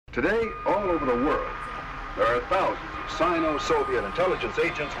Today, all over the world, there are thousands of Sino-Soviet intelligence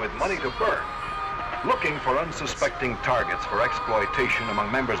agents with money to burn, looking for unsuspecting targets for exploitation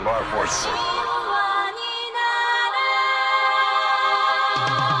among members of our forces.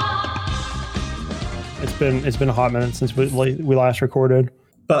 It's been a hot minute since we last recorded.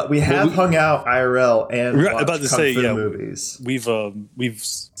 But we have hung out IRL and watched about to say, movies. We've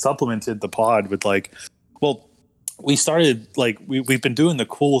supplemented the pod with we started we've been doing the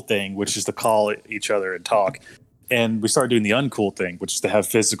cool thing, which is to call each other and talk, and we started doing the uncool thing, which is to have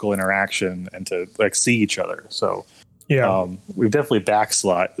physical interaction and to see each other. So we've definitely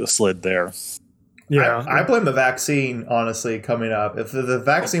slid there. Yeah, I blame the vaccine. Honestly, coming up, if the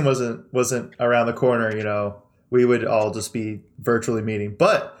vaccine wasn't around the corner, we would all just be virtually meeting.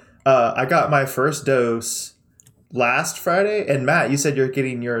 But I got my first dose last Friday, and Matt, you said you're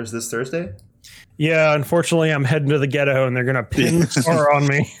getting yours this Thursday. Yeah, unfortunately, I'm heading to the ghetto, and they're gonna pin star on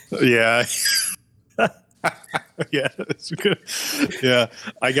me. Yeah. Yeah, that's good. Yeah,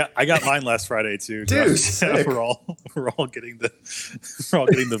 I got mine last Friday too. Dude, yeah, we're all getting the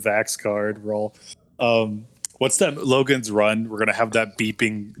Vax card. We're all what's that Logan's Run? We're gonna have that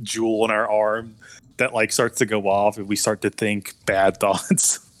beeping jewel in our arm that starts to go off, and we start to think bad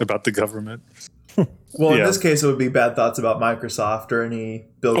thoughts about the government. Well, in this case, it would be bad thoughts about Microsoft or any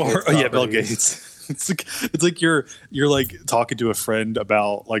Bill Gates. Bill Gates. It's like you're talking to a friend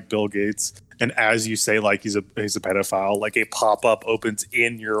about Bill Gates, and as you say he's a pedophile, a pop-up opens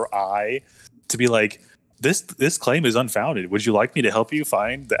in your eye to be this claim is unfounded. Would you like me to help you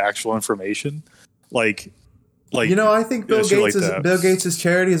find the actual information? I think Bill Gates'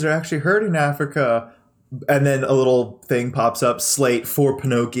 charities are actually hurting Africa, and then a little thing pops up: slate 4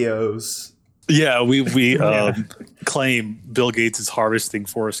 Pinocchios. Yeah, we claim Bill Gates is harvesting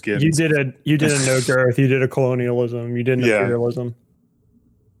foreskin. You did a no growth. You did a colonialism. You did an imperialism.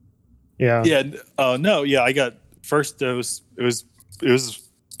 Yeah. Yeah. No. Yeah. I got first dose. It was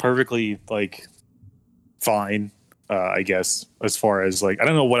perfectly fine. I guess as far as I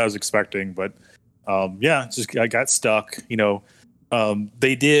don't know what I was expecting, but just I got stuck.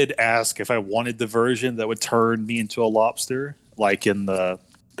 They did ask if I wanted the version that would turn me into a lobster, in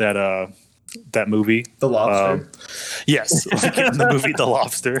that movie, The Lobster. Yes, in the movie The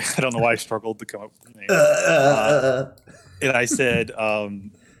Lobster. I don't know why I struggled to come up with the name. And I said,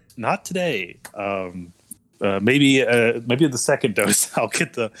 not today. Maybe the second dose.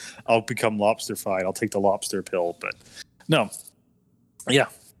 I'll become lobster-fied. I'll take the lobster pill. But no, yeah.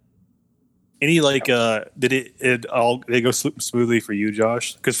 Any did it go smoothly for you,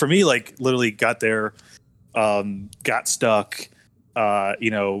 Josh? Because for me, literally got there, got stuck.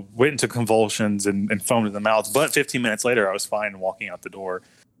 Went into convulsions and foamed in the mouth. But 15 minutes later, I was fine walking out the door.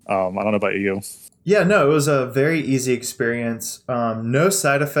 I don't know about you. Yeah, no, it was a very easy experience. No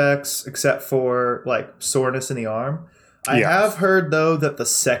side effects except for soreness in the arm. I have heard, though, that the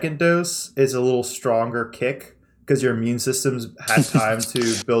second dose is a little stronger kick because your immune system's had time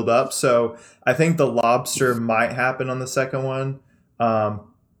to build up. So I think the lobster might happen on the second one.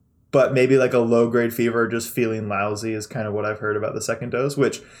 But maybe a low-grade fever, just feeling lousy is kind of what I've heard about the second dose,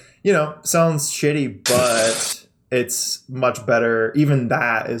 which, sounds shitty, but it's much better. Even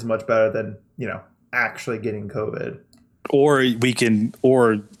that is much better than, actually getting COVID.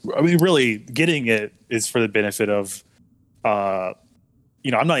 Really getting it is for the benefit of, I'm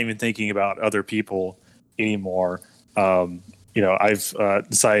not even thinking about other people anymore. I've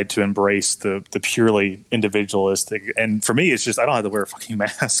decided to embrace the purely individualistic, and for me, it's just I don't have to wear a fucking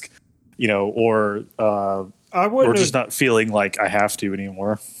mask, or just not feeling like I have to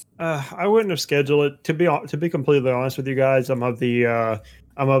anymore. I wouldn't have scheduled it to be completely honest with you guys. I'm of the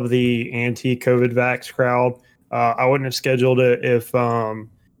anti-COVID vax crowd. I wouldn't have scheduled it if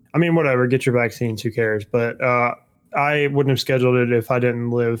whatever, get your vaccines, who cares? But I wouldn't have scheduled it if I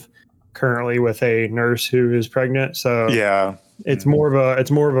didn't live currently with a nurse who is pregnant. So yeah, it's more of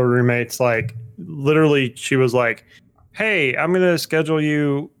a roommate's literally she was like, hey, I'm going to schedule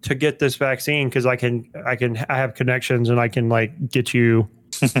you to get this vaccine because I have connections and I can get you,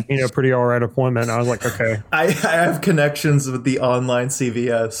 pretty all right appointment. And I was like, okay. I have connections with the online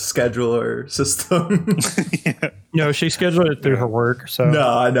CVS scheduler system. Yeah. No, she scheduled it through her work. So no,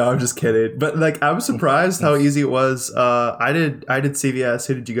 I know. I'm just kidding. But I was surprised how easy it was. I did CVS.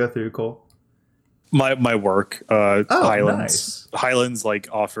 Who did you go through, Cole? My work. Highlands. Nice. Highlands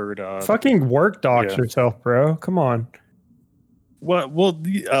offered. Fucking work docs yourself, bro. Come on. Well,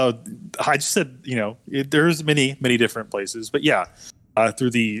 I just said there's many different places, but yeah, through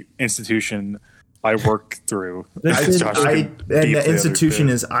the institution I work through. And the institution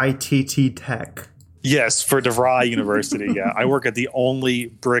is ITT Tech. Yes, for DeVry University. Yeah, I work at the only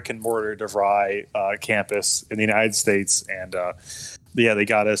brick and mortar DeVry campus in the United States, and yeah, they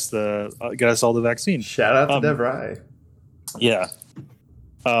got us all the vaccine. Shout out to DeVry. Yeah.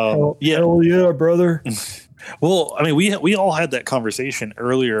 Hell yeah, brother. Well, I mean, we all had that conversation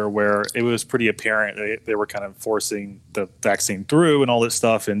earlier where it was pretty apparent they were kind of forcing the vaccine through and all this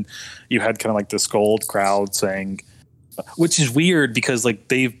stuff, and you had kind of like the scold crowd saying, which is weird because like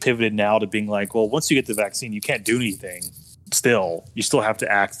they've pivoted now to being like, well, once you get the vaccine, you can't do anything. You still have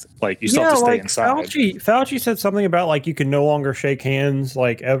to act like you still have to stay inside. Fauci said something about like you can no longer shake hands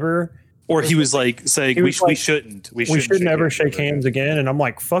like ever. Or he was like saying we shouldn't ever shake hands again. And I'm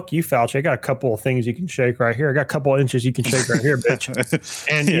like, fuck you, Fauci. I got a couple of things you can shake right here. I got a couple of inches you can shake right here, bitch.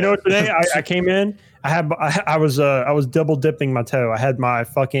 And you know what? Today I came in. I was double dipping my toe. I had my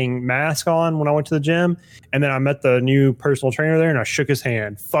fucking mask on when I went to the gym, and then I met the new personal trainer there, and I shook his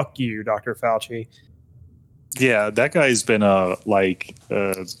hand. Fuck you, Dr. Fauci. Yeah, that guy's been it's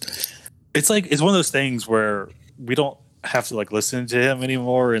one of those things where we don't have to like listen to him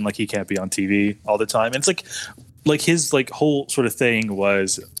anymore, and like he can't be on TV all the time. And it's like his like whole sort of thing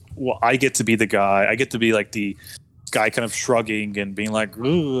was, well, I get to be the guy. I get to be like the guy kind of shrugging and being like,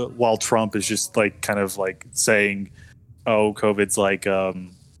 while Trump is just like kind of like saying, oh, COVID's like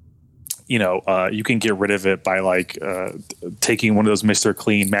you can get rid of it by like taking one of those Mr.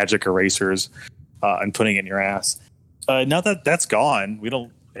 Clean magic erasers and putting it in your ass. Now that that's gone,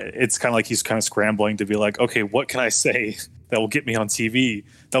 it's kind of like he's kind of scrambling to be like, okay, what can I say that will get me on TV,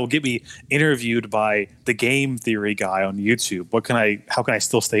 that will get me interviewed by the game theory guy on YouTube? How can I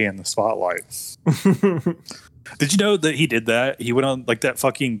still stay in the spotlight? Did you know that he did that? He went on like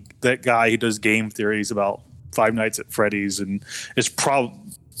that guy who does game theories about Five Nights at Freddy's, and it's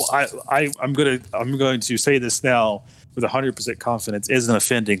I'm going to say this now with 100% confidence, is an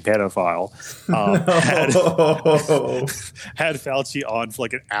offending pedophile. Had Fauci on for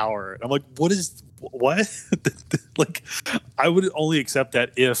like an hour. And I'm like, what? Like, I would only accept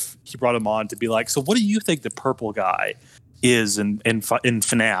that if he brought him on to be like, so what do you think the purple guy is in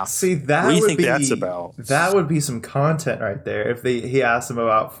FNAF? See, what do you think that's about? That would be some content right there. If he asked him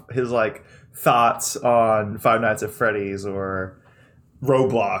about his like thoughts on Five Nights at Freddy's or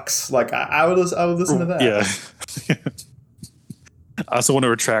Roblox, like I would listen to that. Yeah. I also want to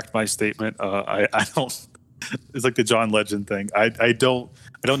retract my statement. I don't. It's like the John Legend thing. I don't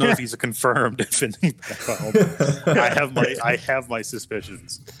know if he's a confirmed offending pedophile. I have my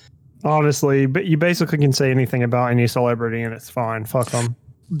suspicions. Honestly, but you basically can say anything about any celebrity and it's fine. Fuck them.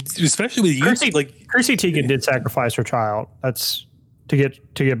 Especially with you, Chrissy Teigen did sacrifice her child. That's to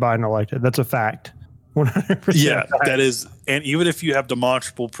get Biden elected. That's a fact. 100%. Yeah, that is. And even if you have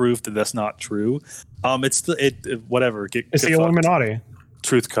demonstrable proof that that's not true, it's whatever. It's the Illuminati.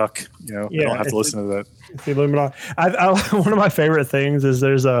 Truth cuck. You don't have to listen to that. It's the Illuminati. One of my favorite things is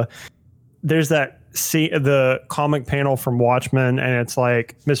there's the comic panel from Watchmen, and it's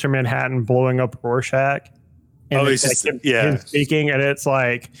like Mr. Manhattan blowing up Rorschach. And he's him speaking, and it's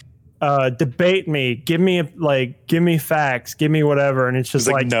like, debate me, give me facts, give me whatever, and it's just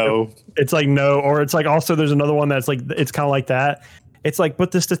like no. It's like no, or it's like also there's another one that's like it's kind of like that. It's like,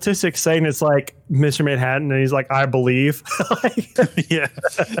 but the statistics saying it's like Mr. Manhattan, and he's like, I believe. yeah,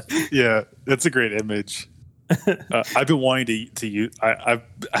 that's a great image. I've been wanting to use. I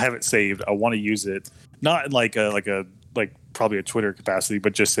have it saved. I want to use it, not in like probably a Twitter capacity,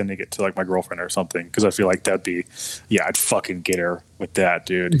 but just sending it to like my girlfriend or something, because I feel like that'd be, I'd fucking get her with that,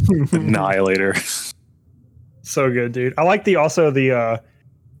 dude. Annihilator. So good, dude. I like the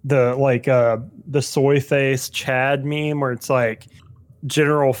soy face Chad meme where it's like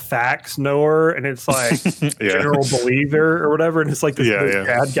general facts knower, and it's like general believer or whatever, and it's like this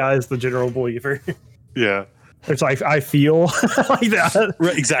Chad guy is the general believer. Yeah. It's like I feel like that.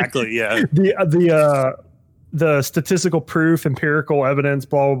 Right, exactly. Yeah. The statistical proof, empirical evidence,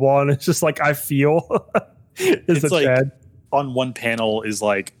 blah blah blah, and it's just like I feel. It's like Chad. On one panel is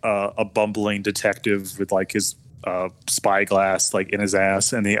like a bumbling detective with like his spyglass like in his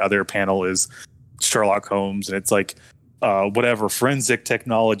ass, and the other panel is Sherlock Holmes, and it's like whatever forensic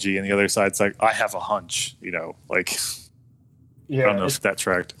technology, and the other side's like I have a hunch, like I don't know if that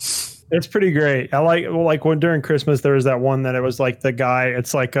tracked. It's pretty great. I like when during Christmas there was that one that it was like the guy.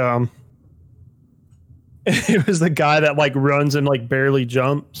 It's like it was the guy that like runs and like barely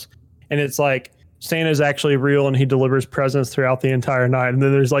jumps, and it's like Santa's actually real and he delivers presents throughout the entire night. And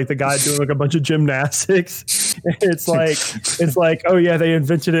then there's like the guy doing like a bunch of gymnastics. It's like, oh yeah, they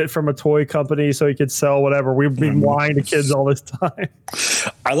invented it from a toy company so he could sell whatever. We've been lying to kids all this time.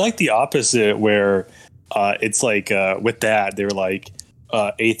 I like the opposite where it's like with that they're like,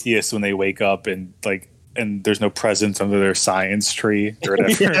 atheists when they wake up and there's no presents under their science tree or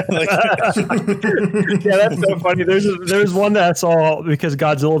whatever. Yeah, that's so funny. There's one that I saw because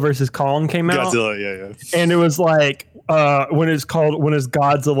Godzilla versus Kong came out. Godzilla, yeah. And it was like when it's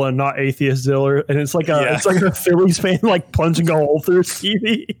Godzilla, not Atheist Zilla, and it's like a Phillies fan like punching a hole through his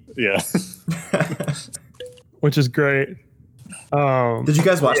TV. Yeah, which is great. Did you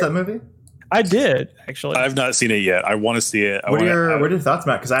guys watch that movie? I did actually. I've not seen it yet. I want to see it. What are your thoughts,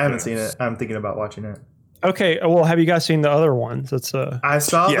 Matt? Because I haven't seen it. I'm thinking about watching it. Okay, well, have you guys seen the other ones? I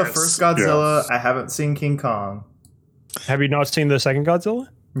saw the first Godzilla. Yeah. I haven't seen King Kong. Have you not seen the second Godzilla?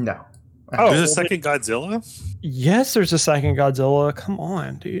 No. There's a second Godzilla? Yes, there's a second Godzilla. Come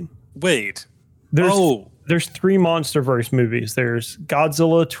on, dude. Wait. There's 3 MonsterVerse movies. There's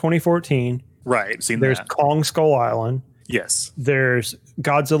Godzilla 2014. Right, seen there's that. Kong Skull Island. Yes. There's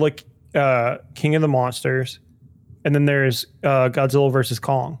Godzilla King of the Monsters. And then there's Godzilla versus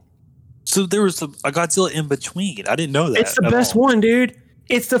Kong. So there was a Godzilla in between. I didn't know that. It's the best one, dude.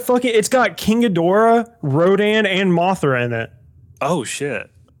 It's got King Ghidorah, Rodan, and Mothra in it. Oh shit.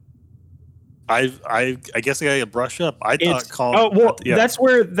 I guess I gotta brush up. I thought Kong. Oh well, yeah. That's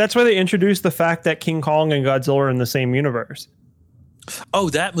where they introduced the fact that King Kong and Godzilla are in the same universe. Oh,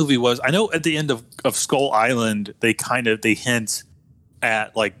 that movie was. I know at the end of Skull Island, they hint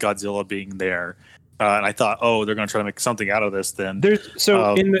at like Godzilla being there. And I thought, they're going to try to make something out of this. Then in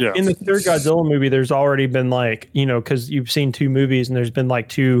the third Godzilla movie, there's already been like, because you've seen 2 movies and there's been like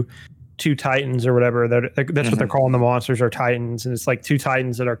two Titans or whatever. That's what they're calling the monsters, are Titans, and it's like 2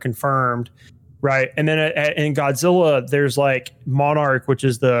 Titans that are confirmed, right? And then in Godzilla, there's like Monarch, which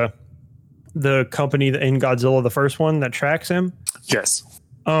is the company in Godzilla, the first one that tracks him. Yes.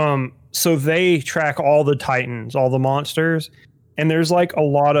 So they track all the Titans, all the monsters. And there's like a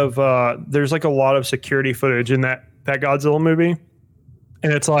lot of security footage in that Godzilla movie,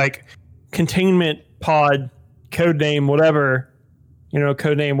 and it's like containment pod, codename whatever.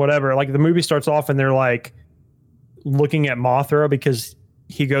 Like the movie starts off and they're like looking at Mothra because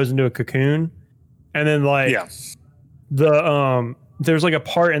he goes into a cocoon, and then there's like a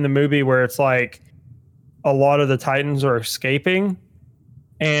part in the movie where it's like a lot of the Titans are escaping,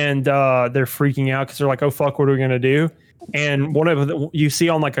 and they're freaking out because they're like, oh fuck, what are we gonna do? And one of the, you see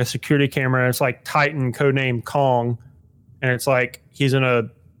on like a security camera, it's like Titan, codename Kong, and it's like he's in a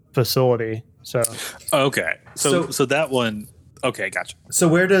facility. So okay, so that one, okay, gotcha. So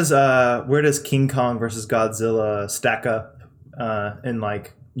where does King Kong versus Godzilla stack up in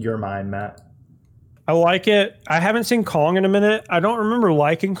like your mind, Matt? I like it. I haven't seen Kong in a minute. I don't remember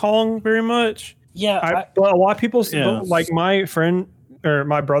liking Kong very much. Yeah, but a lot of people, like my friend or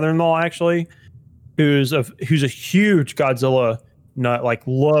my brother-in-law actually, who's a huge Godzilla nut, like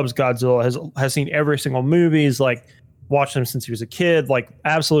loves Godzilla, has seen every single movies, like watched them since he was a kid, like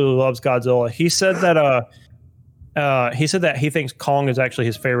absolutely loves Godzilla. He said that he thinks Kong is actually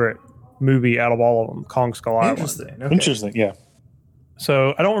his favorite movie out of all of them. Kong Skull Island. Interesting. Okay. Interesting. Yeah.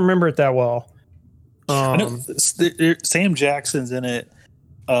 So I don't remember it that well. I know Sam Jackson's in it.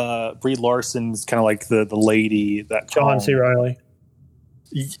 Brie Larson's kind of like the lady that John C. Reilly.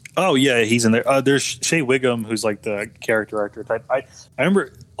 Oh yeah, he's in there. There's Shea Wiggum, who's like the character actor type. I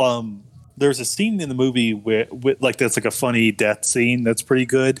remember there's a scene in the movie with like that's like a funny death scene that's pretty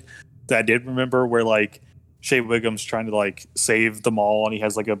good that I did remember, where like Shea Wiggum's trying to like save them all, and he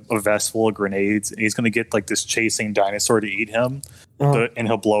has like a vest full of grenades, and he's going to get like this chasing dinosaur to eat him, and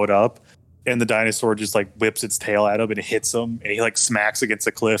he'll blow it up, and the dinosaur just like whips its tail at him and it hits him, and he like smacks against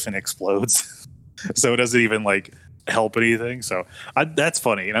a cliff and explodes. So it doesn't even like help anything. So that's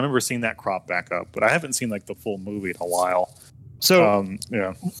funny, and I remember seeing that crop back up, but I haven't seen like the full movie in a while. So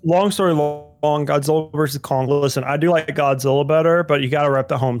long story long, Godzilla versus Kong. Listen, I do like Godzilla better, but you got to rep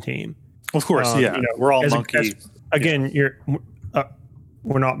the home team. Of course, we're all monkey.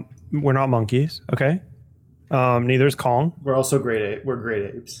 We're not monkeys. Okay. Neither is Kong. We're also great apes. We're great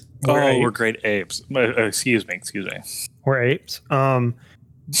apes. We're great apes. Excuse me. We're apes.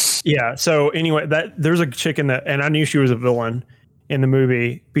 Yeah. So anyway, there's a chick in that, and I knew she was a villain in the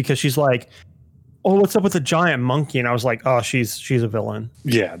movie because she's like, "Oh, what's up with the giant monkey?" And I was like, "Oh, she's a villain."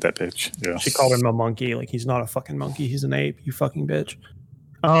 Yeah, that bitch. Yeah. She called him a monkey. Like, he's not a fucking monkey. He's an ape. You fucking bitch.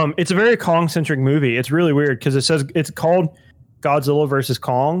 It's a very Kong centric movie. It's really weird because it says it's called Godzilla versus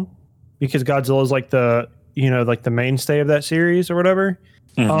Kong because Godzilla is like the mainstay of that series or whatever.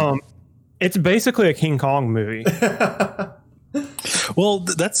 Mm-hmm. It's basically a King Kong movie. Well,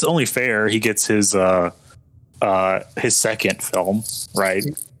 that's only fair. He gets his second film, right?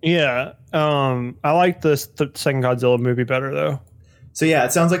 Yeah. I like the second Godzilla movie better though. So yeah,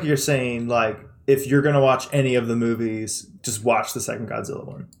 it sounds like you're saying like if you're gonna watch any of the movies, just watch the second Godzilla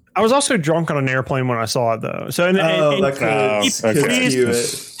one. I was also drunk on an airplane when I saw it, though. So,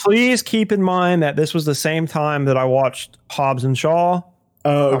 please keep in mind that this was the same time that I watched Hobbs and Shaw.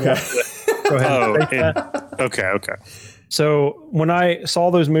 Oh, okay. Go ahead. Okay. So when I saw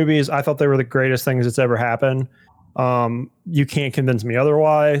those movies, I thought they were the greatest things that's ever happened. You can't convince me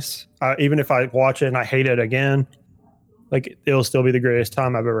otherwise. Even if I watch it and I hate it again, like it'll still be the greatest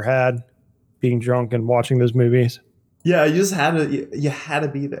time I've ever had, being drunk and watching those movies. Yeah, you just had to. You had to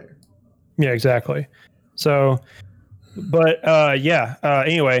be there. Yeah, exactly. So, but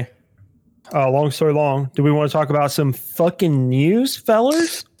anyway, long story long. Do we want to talk about some fucking news,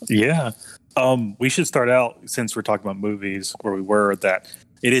 fellers? Yeah. We should start out, since we're talking about movies, where we were, that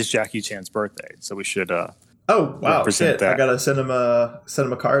it is Jackie Chan's birthday, so we should. Oh wow! Represent Shit! that. I gotta send him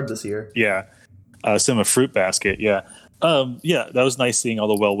a card this year. Yeah, send him a fruit basket. Yeah. That was nice seeing all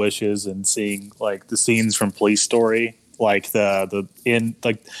the well wishes and seeing like the scenes from Police Story, like the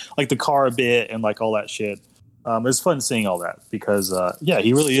the car bit and like all that shit. It's fun seeing all that because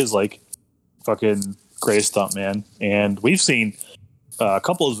he really is like fucking greatest stuntman, and we've seen a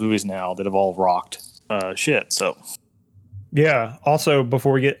couple of movies now that have all rocked shit. So yeah. Also,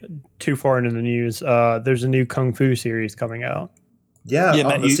 before we get too far into the news, there's a new Kung Fu series coming out. Yeah, on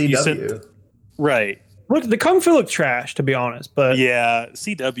Matt, the you CW. said, right. Look, the Kung Fu looked trash, to be honest. But Yeah,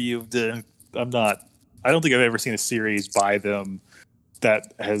 CW. I don't think I've ever seen a series by them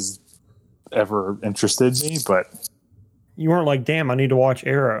that has ever interested me. But you weren't like, damn, I need to watch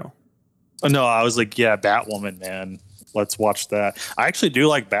Arrow. no, I was like, yeah, Batwoman, man. Let's watch that. I actually do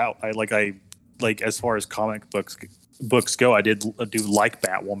like I like as far as comic books go. I do like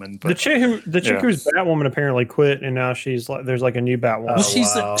Batwoman. But The chick who's Batwoman apparently quit, and now she's like, there's like a new Batwoman.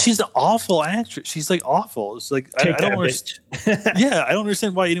 Well, she's an awful actress. She's like awful. It's like I don't understand. Yeah, I don't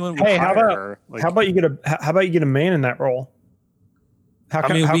understand why anyone would hire her. Like, how about you get a man in that role? How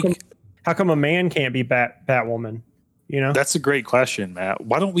come a man can't be Batwoman? You know, that's a great question, Matt.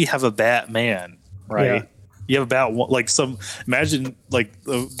 Why don't we have a Batman? Right. Yeah. You have imagine like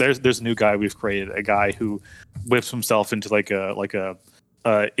there's a new guy we've created, a guy who whips himself into like a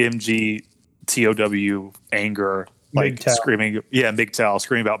MGTOW anger, like MGTOW. screaming, MGTOW,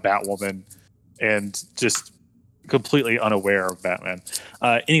 screaming about Batwoman, and just completely unaware of Batman.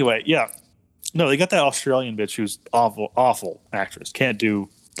 Anyway, no, they got that Australian bitch who's awful actress. Can't do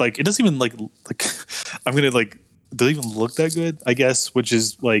like it doesn't even like I'm gonna like. Doesn't even look that good, I guess, which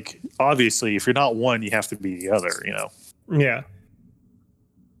is like obviously if you're not one, you have to be the other, you know. Yeah.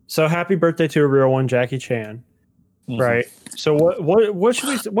 So happy birthday to a real one, Jackie Chan. Mm-hmm. Right. So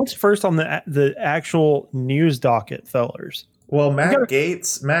what's first on the actual news docket, fellers? Well, Matt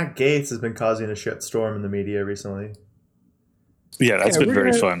Gaetz has been causing a shitstorm in the media recently. Yeah, that's been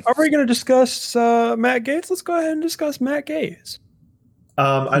very fun. Are we going to discuss Matt Gaetz? Let's go ahead and discuss Matt Gaetz.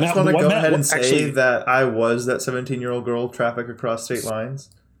 I just want to go ahead and say that I was that 17-year-old girl trafficked across state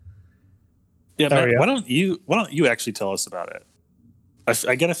lines. Yeah, Matt, why don't you actually tell us about it?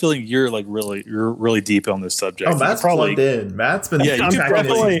 I get a feeling you're really deep on this subject. Oh, Matt's plugged in. Matt's been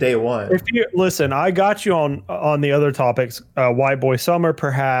tracking it since day one. If you listen, I got you on the other topics. White Boy Summer,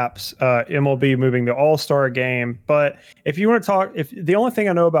 perhaps MLB moving the All-Star game. But if you want to talk, if the only thing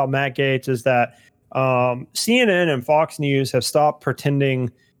I know about Matt Gaetz is that CNN and Fox News have stopped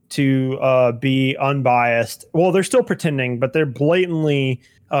pretending to be unbiased. Well, they're still pretending, but they're blatantly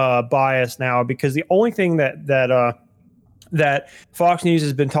biased now because the only thing that Fox News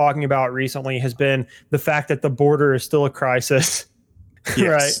has been talking about recently has been the fact that the border is still a crisis.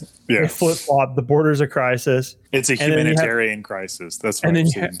 Yes. Right? Yeah. Flip flop. The border is a crisis. It's a humanitarian crisis. That's what I've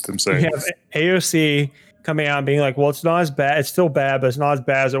seen them say. You have AOC coming out and being like, "Well, it's not as bad. It's still bad, but it's not as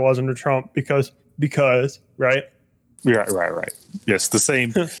bad as it was under Trump because right." Right. Yes, the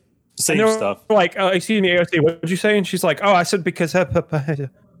same stuff. Like, excuse me, AOC, what did you say? And she's like, "Oh, I said because because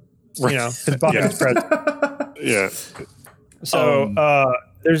Biden's president." Yeah. So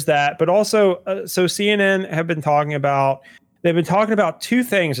there's that, but also so CNN have been talking about two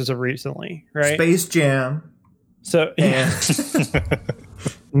things as of recently, right? Space Jam. So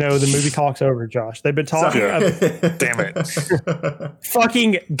no, the movie talks over, Josh. They've been talking. Damn it!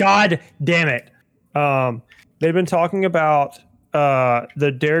 Fucking god damn it! They've been talking about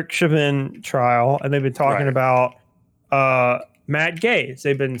the Derek Chauvin trial, and they've been talking about Matt Gaetz.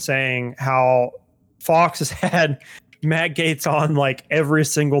 They've been saying how Fox has had Matt Gaetz on like every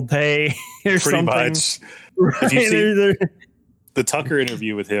single day or pretty something. Much. Right? If you see, the Tucker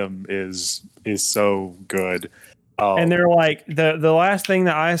interview with him is so good. And they're like the last thing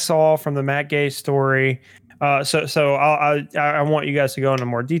that I saw from the Matt Gaetz story So I want you guys to go into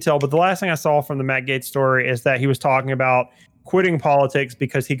more detail. But the last thing I saw from the Matt Gaetz story is that he was talking about quitting politics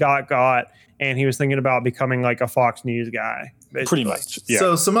because he got and he was thinking about becoming like a Fox News guy. Basically. Pretty much. Yeah.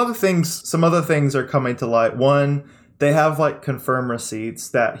 So some other things are coming to light. One, they have like confirmed receipts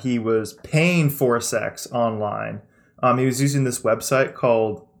that he was paying for sex online. He was using this website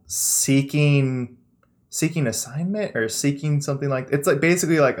called Seeking Assignment or Seeking something like, it's like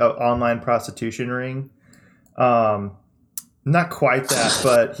basically like an online prostitution ring. Not quite that,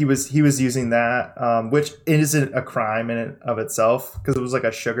 but he was using that, which isn't a crime in and of itself because it was like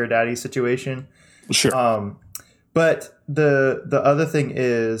a sugar daddy situation. Sure. But the other thing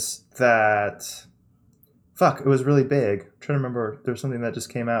is that, it was really big. I'm trying to remember. There's something that just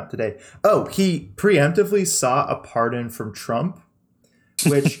came out today. Oh, he preemptively sought a pardon from Trump,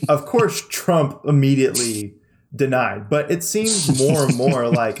 which of course Trump immediately denied. But it seems more and more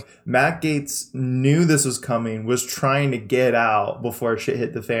like Matt Gaetz knew this was coming, was trying to get out before shit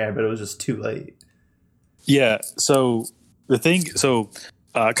hit the fan, but it was just too late. Yeah. So kind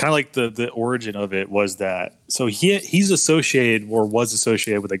of like the origin of it was that, so he's associated or was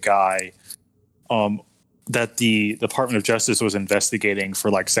associated with a guy that the Department of Justice was investigating for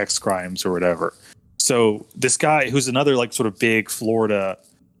like sex crimes or whatever. So this guy who's another like sort of big Florida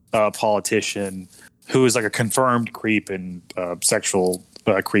politician who is like a confirmed creep and sexual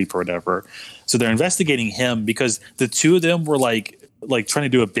creep or whatever. So they're investigating him because the two of them were like trying to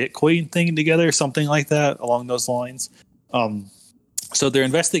do a Bitcoin thing together, something like that along those lines. So they're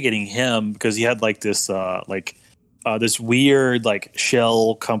investigating him because he had like this this weird like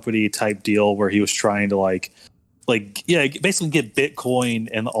shell company type deal where he was trying to basically get Bitcoin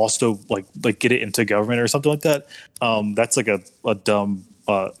and also like get it into government or something like that. That's like a dumb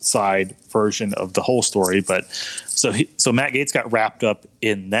side version of the whole story. But so Matt Gaetz got wrapped up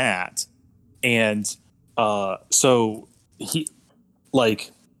in that, and so he's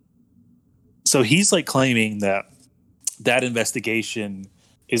like claiming that investigation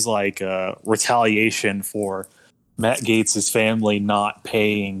is like a retaliation for Matt Gaetz's family not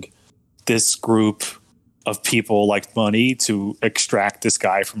paying this group of people like money to extract this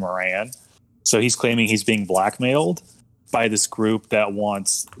guy from Iran. So he's claiming he's being blackmailed by this group that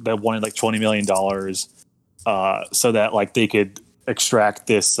wanted like $20 million so that like they could extract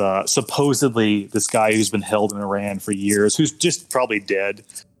this supposedly this guy who's been held in Iran for years, who's just probably dead,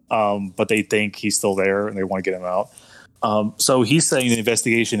 but they think he's still there and they want to get him out. So he's saying the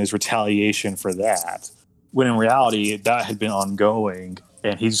investigation is retaliation for that, when in reality that had been ongoing,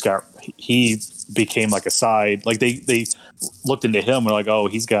 and he became like a side, like they looked into him and like, oh,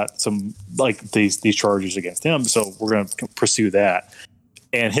 he's got some like these charges against him, so we're going to pursue that.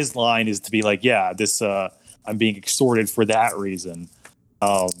 And his line is to be like, yeah, this I'm being extorted for that reason,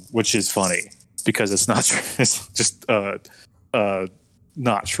 which is funny because it's not true. It's just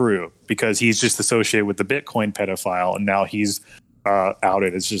not true, because he's just associated with the Bitcoin pedophile, and now he's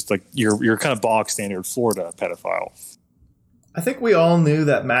outed. It's just like you're kind of bog standard Florida pedophile. I think we all knew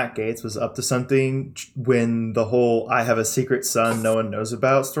that Matt Gaetz was up to something when the whole "I have a secret son no one knows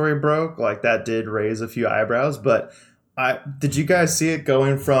about" story broke. Like that did raise a few eyebrows, but did you guys see it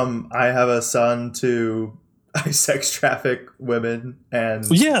going from "I have a son" to "I sex traffic women"? And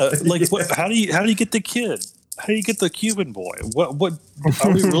yeah, like how do you get the kid? How do you get the Cuban boy? What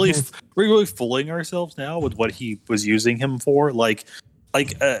are we really fooling ourselves now with what he was using him for?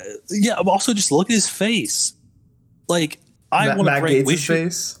 Yeah. Also, just look at his face. Like I want to bring Gaetz'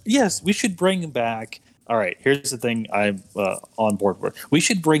 face. Yes, we should bring back. All right, here's the thing I'm on board with. We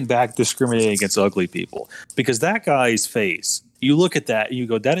should bring back discriminating against ugly people, because that guy's face. You look at that, you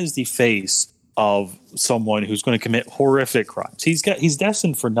go, that is the face of someone who's going to commit horrific crimes. He's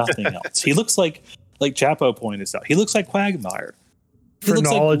destined for nothing else. He looks like Chapo pointed out, he looks like Quagmire.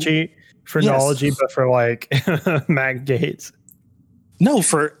 Phrenology, but for like Matt Gaetz. No,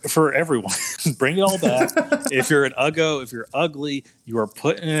 for everyone. Bring it all back. If you're an uggo, if you're ugly, you are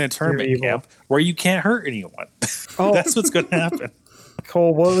put in an internment camp where you can't hurt anyone. Oh. That's what's going to happen.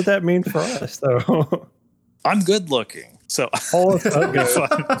 Cole, what would that mean for us, though? I'm good looking, so all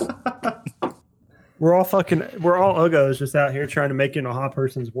we're all uggos just out here trying to make it in a hot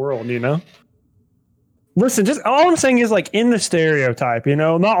person's world, you know? Listen, just all I'm saying is like in the stereotype, you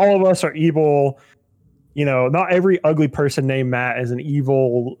know, not all of us are evil. You know, not every ugly person named Matt is an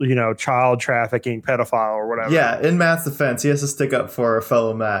evil, you know, child trafficking pedophile or whatever. Yeah, in Matt's defense, he has to stick up for a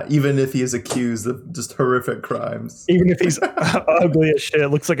fellow Matt, even if he is accused of just horrific crimes. Even if he's ugly as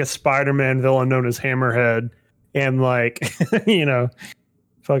shit, looks like a Spider-Man villain known as Hammerhead, and like, you know,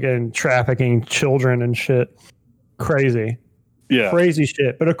 fucking trafficking children and shit. Crazy. Yeah. Crazy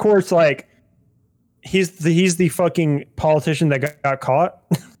shit. But of course, like, he's the fucking politician that got caught.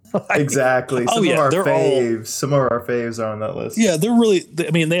 Exactly. Some of our faves are on that list. Yeah, they're really.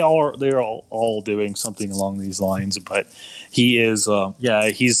 I mean, they're all doing something along these lines. But he is.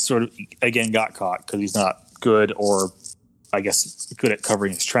 He's sort of again got caught because he's not good, or I guess good at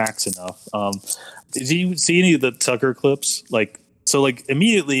covering his tracks enough. Did you see any of the Tucker clips? Like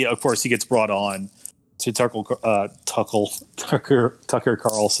immediately, of course, he gets brought on to Tucker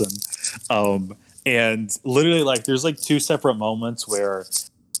Carlson, and literally like there's like two separate moments where.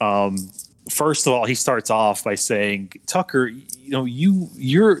 First of all, he starts off by saying, Tucker,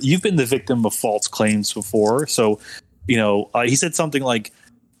 you've been the victim of false claims before. So, he said something like,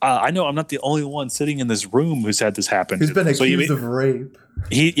 I know I'm not the only one sitting in this room who's had this happen. Who's been accused of rape.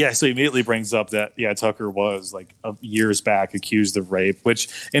 So he immediately brings up that, Tucker was like years back accused of rape, which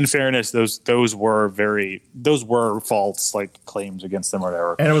in fairness, those were false like claims against them or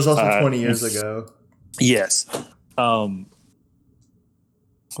whatever. And it was also 20 years ago. Yes.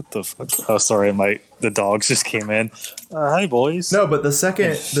 What the fuck? Oh, sorry, the dogs just came in. Hi, boys. No, but the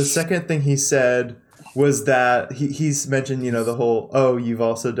second thing he said was that he's mentioned, the whole, oh, you've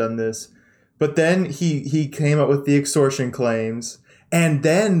also done this. But then he came up with the extortion claims. And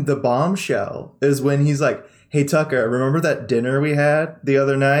then the bombshell is when he's like, hey, Tucker, remember that dinner we had the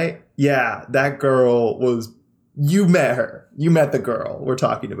other night? Yeah, that girl you met her. You met the girl we're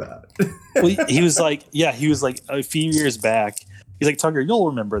talking about. Well, he was like a few years back. He's like, Tucker, you'll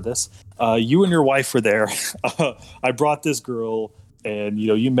remember this. You and your wife were there. I brought this girl, and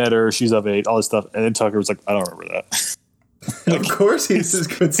you met her. She's of age, all this stuff. And then Tucker was like, I don't remember that. Of course, he's just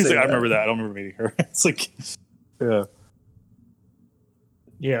good. He's like, I remember that. I don't remember meeting her. It's like,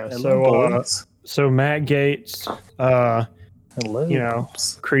 yeah. So Matt Gaetz, hello,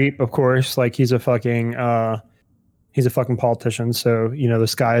 creep, of course. Like he's a fucking politician. So the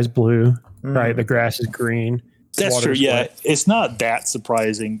sky is blue, right? The grass is green. That's true. Yeah, it's not that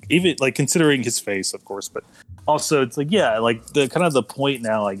surprising, even like considering his face, of course. But also, it's like the kind of the point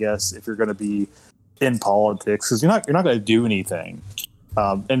now, I guess, if you're going to be in politics, because you're not going to do anything,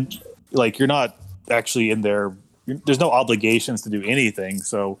 and like you're not actually in there. There's no obligations to do anything.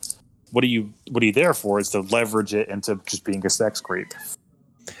 So, what are you there for? Is to leverage it into just being a sex creep.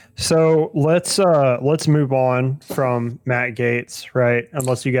 So let's move on from Matt Gaetz, right?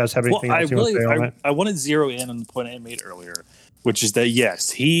 Unless you guys have anything else you want to say on it. I want to zero in on the point I made earlier, which is that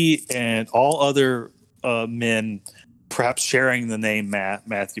yes, he and all other men, perhaps sharing the name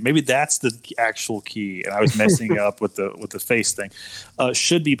Matthew, maybe that's the actual key. And I was messing up with the face thing.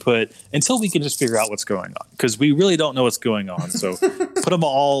 Should be put until we can just figure out what's going on, because we really don't know what's going on. So put them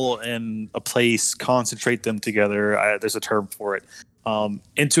all in a place, concentrate them together. There's a term for it.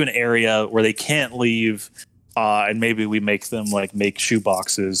 Into an area where they can't leave, and maybe we make them like make shoe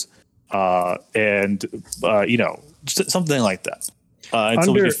boxes, and just something like that,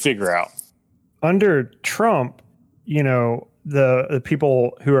 until we can figure out. Under Trump, the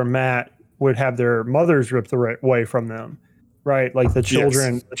people who are Matt would have their mothers ripped away from them, right? Like the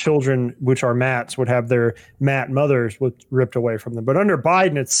children which are Matts would have their Matt mothers ripped away from them. But under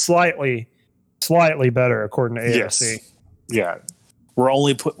Biden, it's slightly better according to AOC. Yes. Yeah. We're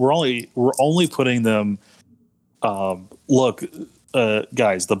only putting them. Look,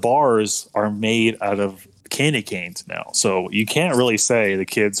 guys, the bars are made out of candy canes now, so you can't really say the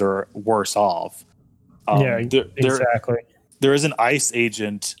kids are worse off. Exactly. There is an ICE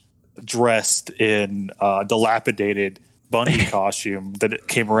agent dressed in dilapidated bunny costume that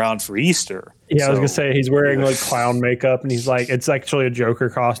came around for Easter. Yeah, I was gonna say he's wearing like clown makeup, and he's like, it's actually a Joker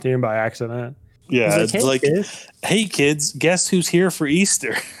costume by accident. Yeah, it's like, hey kids, guess who's here for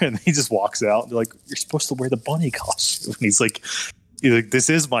Easter? And he just walks out. They're like, you're supposed to wear the bunny costume. And he's like, this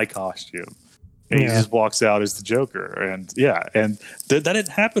is my costume. And he just walks out as the Joker. And that didn't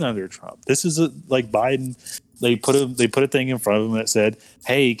happen under Trump. This is like Biden. They put a thing in front of him that said,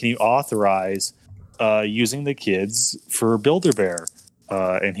 hey, can you authorize using the kids for Build-A-Bear?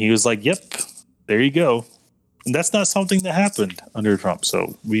 And he was like, yep, there you go. And that's not something that happened under Trump.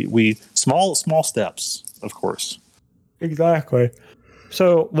 So we small steps, of course. Exactly.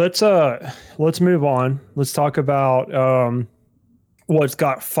 So let's move on. Let's talk about what's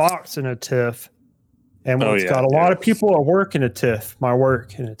got Fox in a tiff, and what's got a lot of people at work in a tiff. My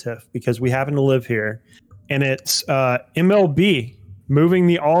work in a tiff, because we happen to live here, and it's MLB moving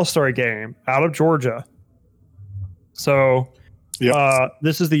the All-Star game out of Georgia. So. Yep.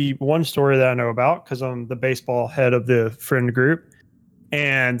 This is the one story that I know about because I'm the baseball head of the friend group.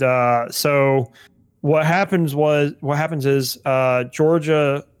 And so what happens is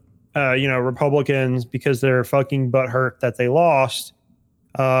Georgia, Republicans, because they're fucking butthurt that they lost,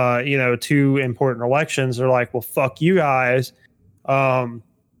 two important elections, they're like, well, fuck you guys. We're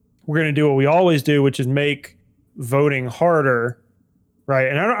going to do what we always do, which is make voting harder. Right.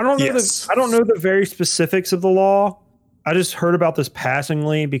 And I don't know I don't know the very specifics of the law. I just heard about this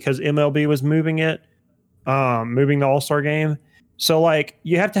passingly because MLB was moving the All-Star game. So like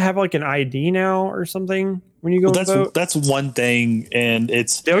you have to have like an ID now or something when you go and vote. That's one thing. And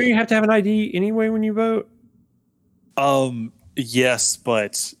don't you have to have an ID anyway when you vote? Yes,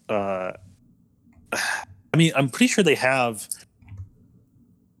 but I mean, I'm pretty sure they have.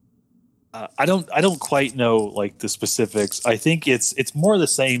 I don't quite know like the specifics. I think it's more the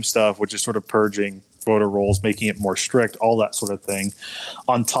same stuff, which is sort of purging voter rolls, making it more strict, all that sort of thing.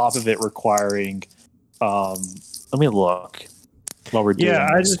 On top of it, requiring. Let me look while we're doing. Yeah,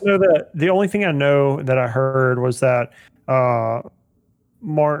 I just know that the only thing I know that I heard was that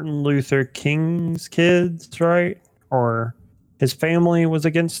Martin Luther King's kids, right, or his family was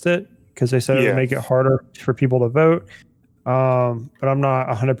against it because they said it would make it harder for people to vote. But I'm not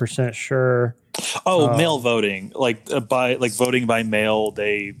 100% sure. Mail voting, voting by mail,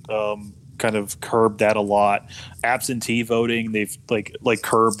 they kind of curbed that a lot. Absentee voting, they've like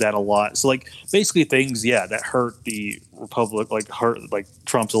curbed that a lot. So like basically things, that hurt the Republic, like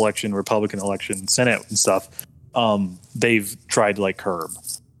Trump's election, Republican election, Senate and stuff. They've tried to like curb.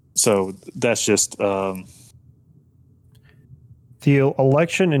 So that's just the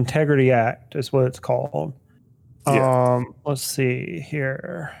Election Integrity Act is what it's called. Yeah. Let's see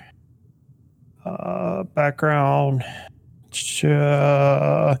here. Background.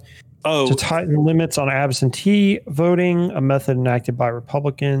 To tighten limits on absentee voting, a method enacted by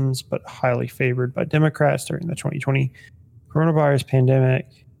Republicans but highly favored by Democrats during the 2020 coronavirus pandemic,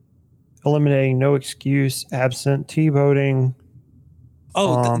 eliminating no excuse absentee voting.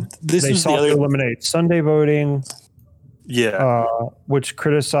 They sought to eliminate Sunday voting. Yeah, which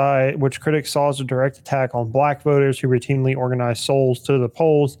critics saw as a direct attack on black voters who routinely organize souls to the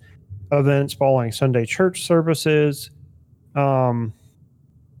polls events following Sunday church services.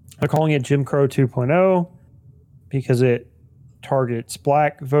 They're calling it Jim Crow 2.0 because it targets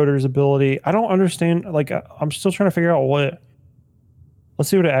black voters' ability. I don't understand. Like, I'm still trying to figure out what. Let's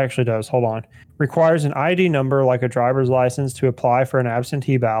see what it actually does. Hold on. Requires an ID number like a driver's license to apply for an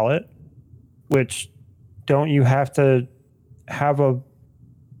absentee ballot, which don't you have to have a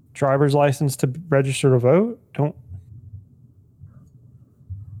driver's license to register to vote? Am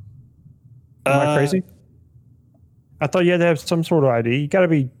I crazy? I thought you had to have some sort of ID. You got to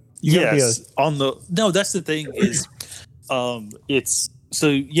be. That's the thing is, it's so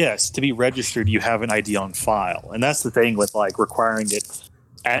yes, to be registered, you have an ID on file, and that's the thing with like requiring it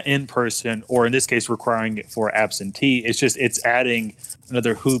in person, or in this case, requiring it for absentee. It's adding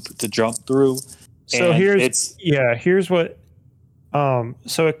another hoop to jump through. So here's what.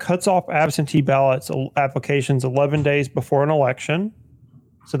 So it cuts off absentee ballots applications 11 days before an election.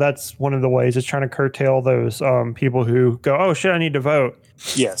 So that's one of the ways it's trying to curtail those people who go, oh shit, I need to vote.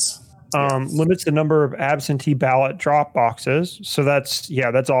 Yes. Limits the number of absentee ballot drop boxes. So that's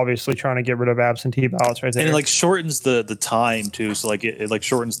obviously trying to get rid of absentee ballots right there. And it like shortens the time too. So like it like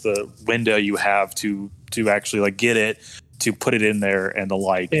shortens the window you have to actually like get it, to put it in there and the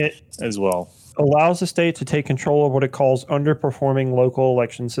like as well. Allows the state to take control of what it calls underperforming local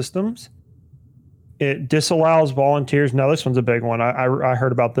election systems. It disallows volunteers. Now, this one's a big one. I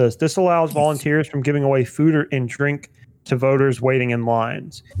heard about this. Disallows volunteers from giving away food and drink to voters waiting in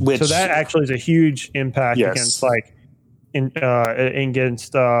lines. So that actually is a huge impact against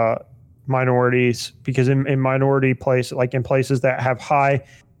minorities, because in minority places, like in places that have high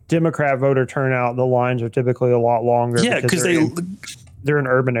Democrat voter turnout, the lines are typically a lot longer. Yeah, because they're in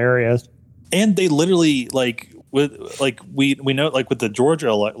urban areas. And they literally we know like with the Georgia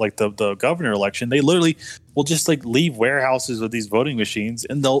the governor election, they literally will just like leave warehouses with these voting machines,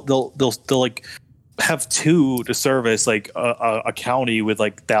 and they'll like have two to service like a county with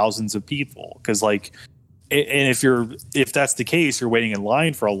like thousands of people, because like, and if that's the case, you're waiting in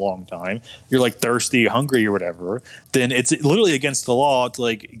line for a long time, you're like thirsty, hungry or whatever, then it's literally against the law to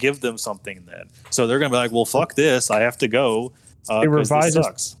like give them something then. So they're gonna be like, well, fuck this, I have to go. This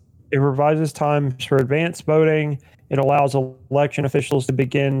sucks. It revises times for advanced voting. It allows election officials to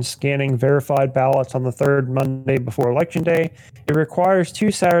begin scanning verified ballots on the third Monday before Election Day. It requires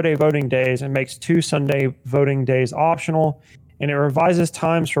 2 Saturday voting days and makes 2 Sunday voting days optional. And it revises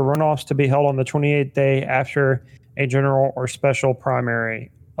times for runoffs to be held on the 28th day after a general or special primary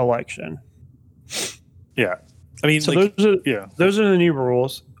election. Yeah. I mean, so those are the new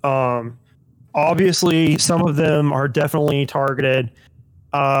rules. Obviously, some of them are definitely targeted.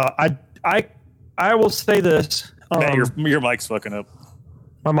 I will say this. Matt, your mic's fucking up.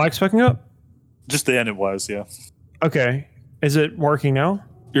 My mic's picking up? Just the end it was, yeah. Okay. Is it working now?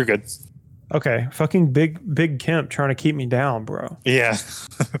 You're good. Okay. Fucking big Kemp trying to keep me down, bro. Yeah.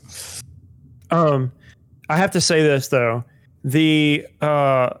 I have to say this though. The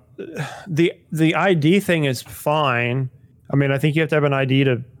ID thing is fine. I mean, I think you have to have an ID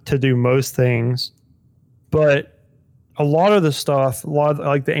to do most things. But a lot of the stuff,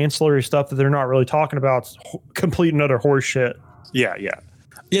 like the ancillary stuff that they're not really talking about, is complete and utter horse shit. Yeah.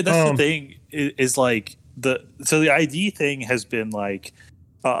 That's the thing. Is like the ID thing has been like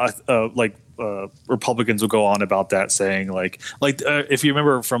Republicans will go on about that, saying if you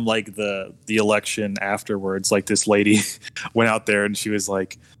remember from like the election afterwards, like this lady went out there and she was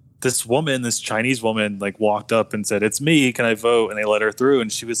like, this Chinese woman like walked up and said, "It's me, can I vote?" And they let her through,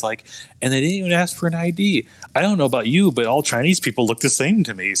 and she was like, and they didn't even ask for an ID. I don't know about you, but all Chinese people look the same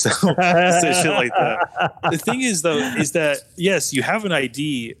to me. So shit like that. The thing is though, is that yes, you have an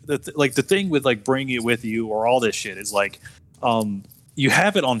ID. Like the thing with like bringing it with you or all this shit is like, you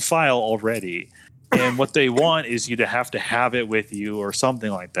have it on file already. And what they want is you to have it with you or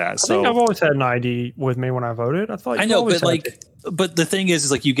something like that. I think I've always had an ID with me when I voted. I know, but the thing is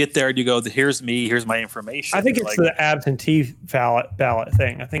like you get there and you go, "Here's me, here's my information." I think it's the absentee ballot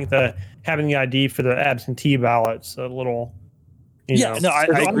thing. I think having the ID for the absentee ballot's a little, I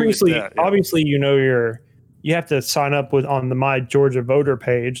agree with that. Yeah. Obviously, you have to sign up on the My Georgia Voter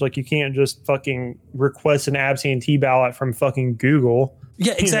page. Like you can't just fucking request an absentee ballot from fucking Google.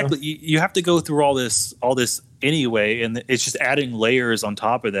 Yeah, exactly. You have to go through all this anyway, and it's just adding layers on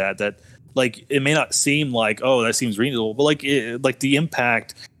top of that. Like it may not seem like, oh, that seems reasonable, but like the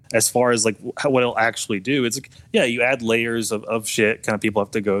impact as far as like what it'll actually do, it's like, yeah, you add layers of shit kind of people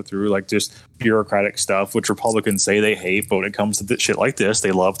have to go through, like just bureaucratic stuff, which Republicans say they hate, but when it comes to shit like this,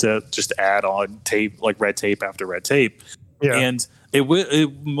 they love to just add on tape, like red tape after red tape. Yeah. And it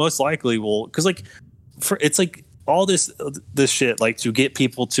most likely will, because like it's like all this shit, like to get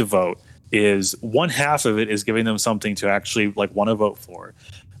people to vote, is one half of it is giving them something to actually like want to vote for,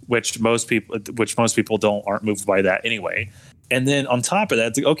 which most people aren't moved by that anyway. And then on top of that,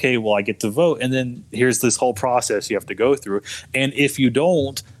 it's like, okay, well, I get to vote, and then here's this whole process you have to go through. And if you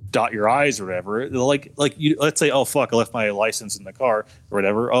don't dot your I's or whatever, like you, let's say, oh fuck, I left my license in the car or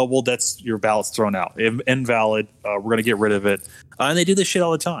whatever. Oh well, that's your ballot's thrown out, invalid. We're gonna get rid of it, and they do this shit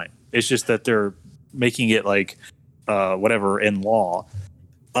all the time. It's just that they're making it like whatever in law.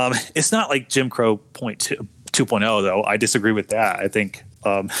 It's not like Jim Crow 2.0 though. I disagree with that. I think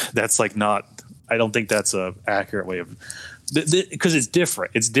that's like not. I don't think that's a accurate way of, because it's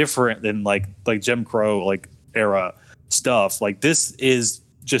different. It's different than like Jim Crow like era stuff. Like this is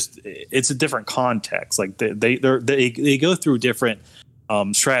just, it's a different context. Like they go through different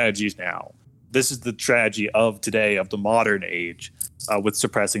strategies now. This is the strategy of today, of the modern age, with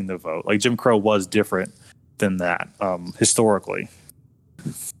suppressing the vote. Like Jim Crow was different than that historically,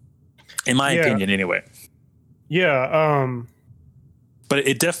 in my opinion, anyway. Yeah. But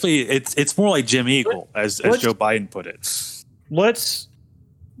it definitely it's more like Jim Eagle, as Joe Biden put it. Let's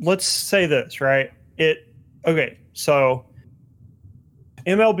say this, right? So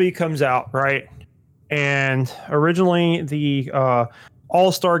MLB comes out, right? And originally the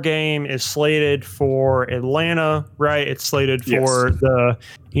All-Star game is slated for Atlanta, right? It's slated for the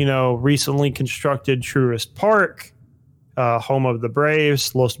recently constructed Truist Park, home of the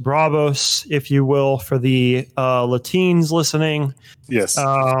Braves, Los Bravos, if you will, for the Latins listening. Yes.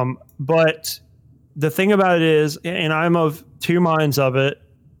 But the thing about it is, and I'm of two minds of it,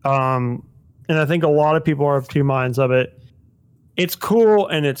 and I think a lot of people are of two minds of it. It's cool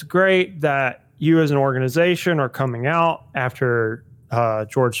and it's great that you as an organization are coming out after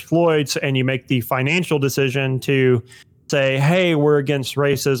George Floyd, and you make the financial decision to say, hey, we're against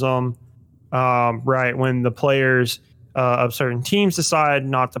racism, right? When the players of certain teams decide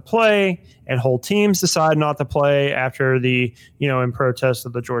not to play, and whole teams decide not to play after the, in protest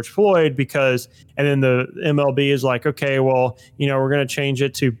of the George Floyd, and then the MLB is like, okay, well, we're going to change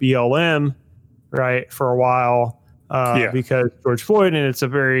it to BLM, right, for a while, because George Floyd, and it's a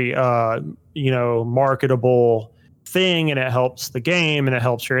very, marketable thing, and it helps the game, and it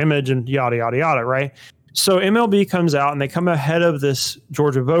helps your image, and yada, yada, yada, right? So MLB comes out and they come ahead of this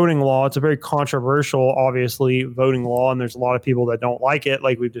Georgia voting law. It's a very controversial, obviously, voting law, and there's a lot of people that don't like it,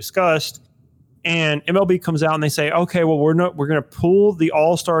 like we've discussed. And MLB comes out and they say, okay, well, we're going to pull the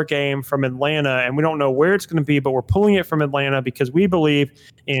All-Star game from Atlanta, and we don't know where it's going to be, but we're pulling it from Atlanta because we believe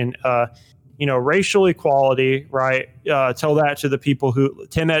in, racial equality, right? Tell that to the people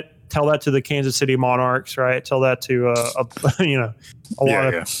tell that to the Kansas City Monarchs, right? Tell that to a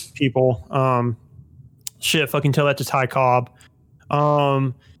lot of people. Fucking tell that to Ty Cobb.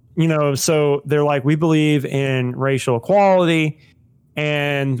 So they're like, we believe in racial equality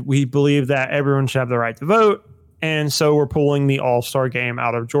and we believe that everyone should have the right to vote. And so we're pulling the All-Star game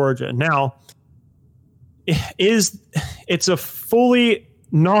out of Georgia. Now, it's a fully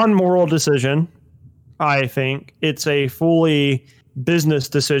non-moral decision. I think it's a fully business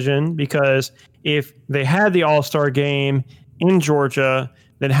decision, because if they had the All-Star game in Georgia,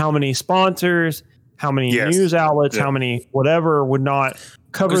 then how many sponsors, how many news outlets, how many whatever would not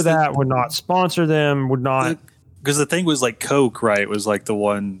cover that, would not sponsor them, would not. Because the thing was like Coke, right? Was like the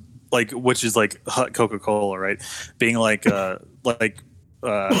one, like, which is like Coca-Cola, right? Being like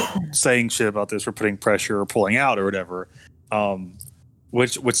saying shit about this or putting pressure or pulling out or whatever,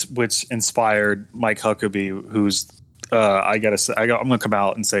 which inspired Mike Huckabee, who's I'm gonna come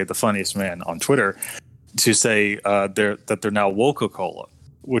out and say the funniest man on Twitter, to say that they're now Woca-Cola,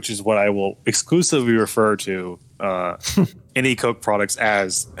 which is what I will exclusively refer to any Coke products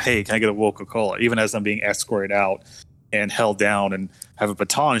as. Hey, can I get a Woca-Cola? Even as I'm being escorted out and held down and have a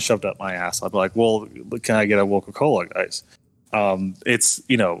baton shoved up my ass, I'll be like, well, can I get a Woca-Cola, guys? It's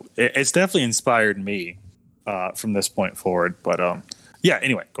definitely inspired me from this point forward. But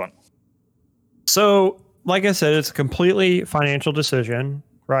anyway, go on. So, like I said, it's a completely financial decision,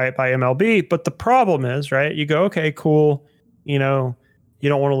 right, by MLB. But the problem is, right, you go, okay, cool, you don't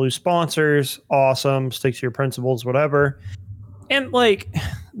want to lose sponsors, awesome, stick to your principles, whatever. And like,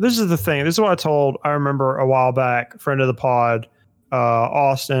 this is the thing. This is what I remember a while back, friend of the pod,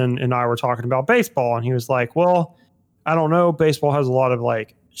 Austin and I were talking about baseball, and he was like, well, I don't know, baseball has a lot of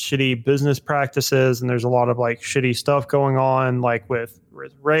like shitty business practices, and there's a lot of like shitty stuff going on, like with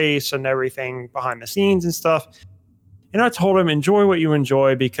race and everything behind the scenes and stuff. And I told him, enjoy what you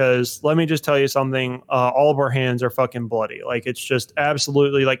enjoy, because let me just tell you something, all of our hands are fucking bloody. Like, it's just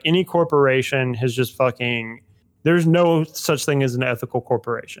absolutely, like, any corporation has just fucking, there's no such thing as an ethical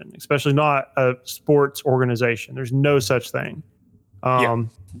corporation, especially not a sports organization. There's no such thing.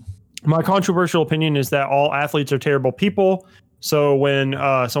 My controversial opinion is that all athletes are terrible people. So when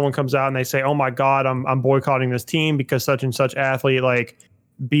someone comes out and they say, oh my God, I'm boycotting this team because such and such athlete like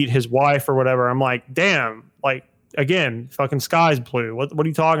beat his wife or whatever, I'm like, damn, like, again, fucking sky's blue. What are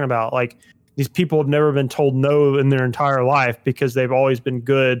you talking about? Like, these people have never been told no in their entire life because they've always been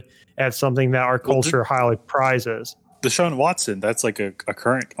good at something that our culture highly prizes. Deshaun Watson, that's like a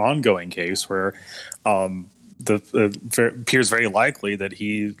current ongoing case where appears very likely that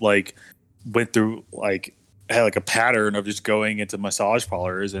he like went through like had like a pattern of just going into massage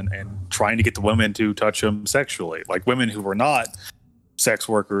parlors and trying to get the women to touch him sexually, like women who were not sex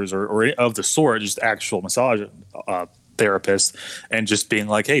workers or of the sort, just actual massage therapists, and just being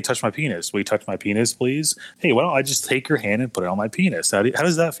like, hey, touch my penis. Will you touch my penis, please? Hey, why don't I just take your hand and put it on my penis? How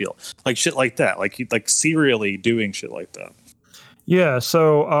does that feel? Like shit like that. Like serially doing shit like that. Yeah.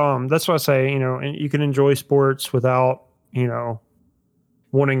 So that's what I say, and you can enjoy sports without,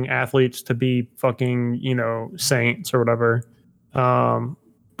 wanting athletes to be fucking, saints or whatever.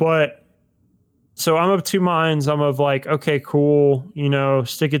 But so I'm of two minds. I'm of like, okay, cool.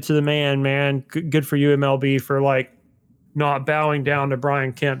 Stick it to the man. Good for you, MLB, for like not bowing down to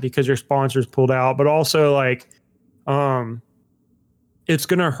Brian Kemp because your sponsors pulled out. But also like, it's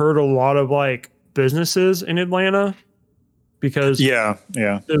going to hurt a lot of like businesses in Atlanta because they're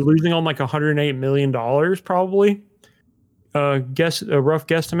losing on like $108 million probably. A rough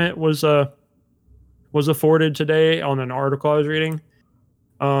guesstimate was afforded today on an article I was reading.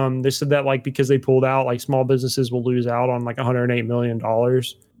 They said that like because they pulled out, like small businesses will lose out on like $108 million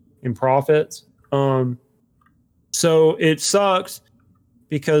in profits. So it sucks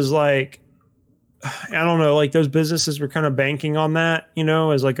because like, I don't know, like those businesses were kind of banking on that,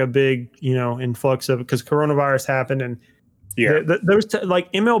 as like a big, influx of, because coronavirus happened and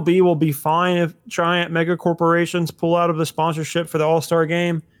like MLB will be fine if giant mega corporations pull out of the sponsorship for the All-Star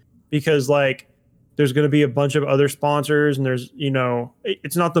game, because like there's going to be a bunch of other sponsors and there's,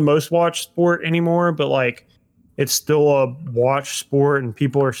 it's not the most watched sport anymore, but like it's still a watch sport and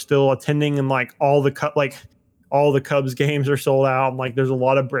people are still attending, and like all the Cubs games are sold out, and like there's a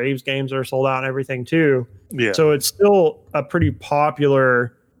lot of Braves games that are sold out and everything too. Yeah. So it's still a pretty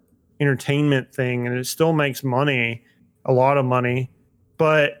popular entertainment thing, and it still makes money, a lot of money,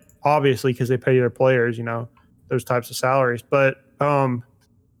 but obviously because they pay their players, those types of salaries. But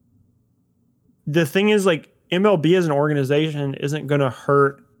the thing is, like, MLB as an organization isn't going to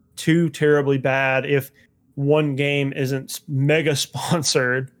hurt too terribly bad if one game isn't mega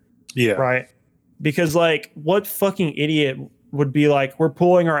sponsored. Yeah. Right. Because like, what fucking idiot would be like, we're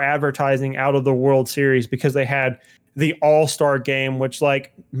pulling our advertising out of the World Series because they had the All-Star game, which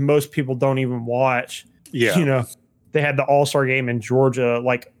like most people don't even watch. Yeah. they had the All-Star game in Georgia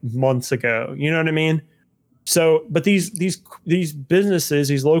like months ago. You know what I mean? So, but these businesses,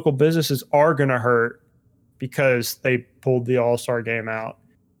 these local businesses are going to hurt because they pulled the All-Star game out.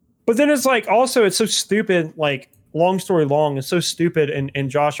 But then it's like, also, it's so stupid. Like, long story long, it's so stupid. And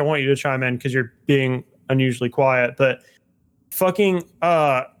Josh, I want you to chime in because you're being unusually quiet. But fucking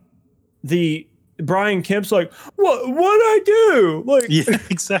the Brian Kemp's like, what'd I do? Like, yeah,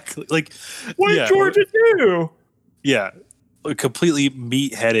 exactly. Like, what did Georgia do? Yeah, a completely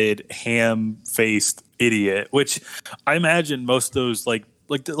meat-headed, ham-faced idiot. Which I imagine most of those like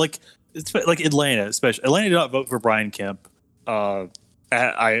Atlanta, especially Atlanta, did not vote for Brian Kemp. I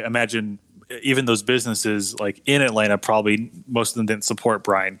imagine even those businesses like in Atlanta, probably most of them didn't support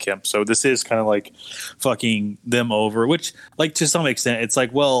Brian Kemp. So this is kind of like fucking them over, which like to some extent it's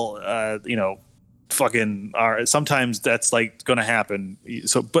like, well, fucking sometimes that's like going to happen.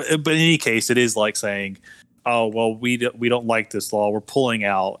 So, but in any case, it is like saying, oh, well, we don't like this law, we're pulling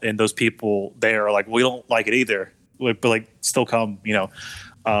out. And those people there are like, we don't like it either, but like still come, yeah.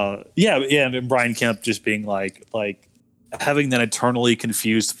 And Brian Kemp just being like having that eternally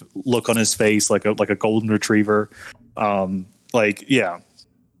confused look on his face, like a golden retriever. Yeah.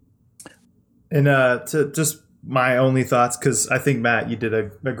 And to just my only thoughts, because I think, Matt, you did a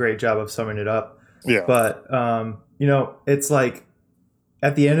great job of summing it up. Yeah. But, it's like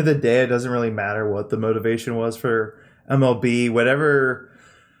at the end of the day, it doesn't really matter what the motivation was for MLB, whatever.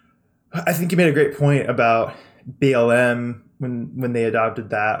 I think you made a great point about BLM when they adopted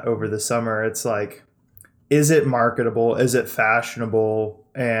that over the summer. It's like, is it marketable? Is it fashionable?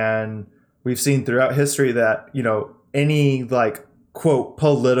 And we've seen throughout history that, any like quote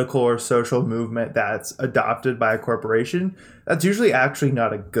political or social movement that's adopted by a corporation, that's usually actually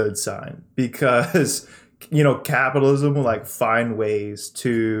not a good sign, because, capitalism will like find ways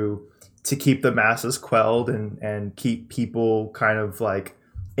to keep the masses quelled and keep people kind of like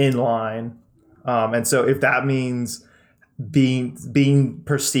in line. And so if that means being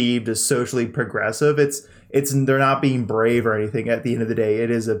perceived as socially progressive, it's they're not being brave or anything. At the end of the day, it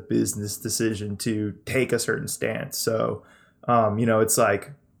is a business decision to take a certain stance. So, it's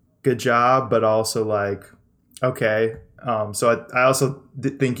like, good job, but also like, okay. So I also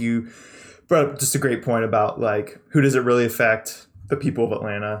think you brought up just a great point about like, who does it really affect? The people of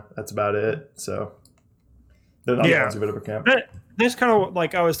Atlanta. That's about it. So they're not the ones who voted for Kemp. This kind of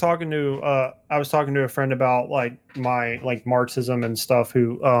like I was talking to a friend about like my like Marxism and stuff,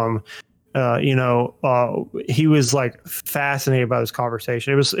 who he was like fascinated by this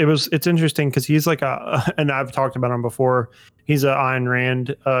conversation. It's interesting because he's like and I've talked about him before. He's an Ayn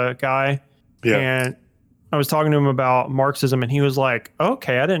Rand guy. Yeah. And I was talking to him about Marxism, and he was like,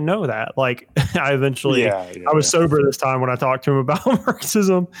 okay, I didn't know that. Like, I eventually, I was sober this time when I talked to him about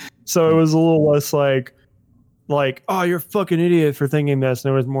Marxism. So it was a little less like, oh, you're a fucking idiot for thinking this.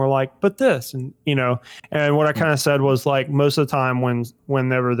 And it was more like, but this, and, and what I kind of said was like, most of the time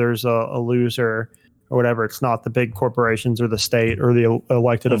whenever there's a loser or whatever, it's not the big corporations or the state or the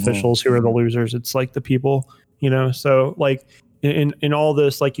elected officials who are the losers. It's like the people, so like in all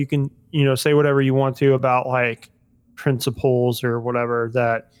this, like you can, say whatever you want to about like principles or whatever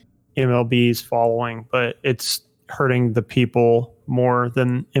that MLB is following, but it's hurting the people more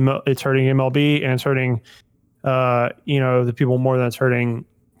than it's hurting MLB, and it's hurting, the people more than it's hurting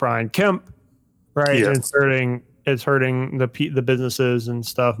Brian Kemp, right? Yeah. It's hurting the businesses and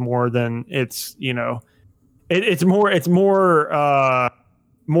stuff more than it's, it's more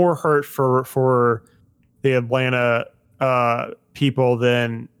hurt for the Atlanta people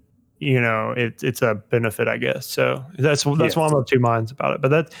than, it's a benefit, I guess. So that's why I'm of two minds about it.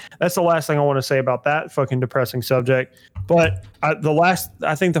 But that's the last thing I want to say about that fucking depressing subject. But I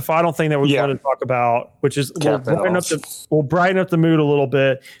think the final thing that we want to talk about, which is we'll brighten up the mood a little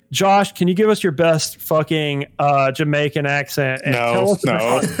bit. Josh, can you give us your best fucking Jamaican accent? And no.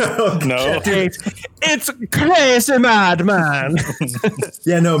 It's crazy, madman.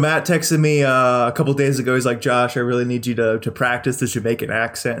 Yeah, no. Matt texted me a couple days ago. He's like, Josh, I really need you to practice the Jamaican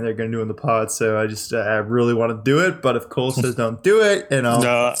accent, and they're going to do in the pod. So I really want to do it, but if Cole says don't do it,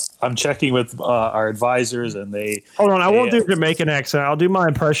 no, I'm checking with our advisors, and they hold on. I won't do Jamaican accent. I'll do my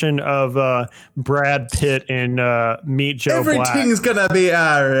impression of Brad Pitt in Meet Joe Black. Everything's gonna be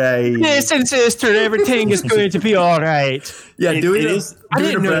all right. Yes, and sister, everything is going to be all right. Yeah, I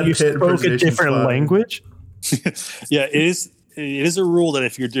didn't know you spoke a different language. Yeah, it is a rule that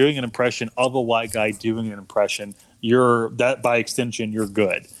if you're doing an impression of a white guy doing an impression, that by extension you're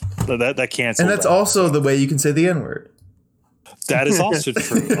good. So that cancels. And that's also the way you can say the N-word. That is also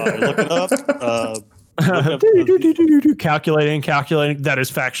true. Look it up. Calculating. That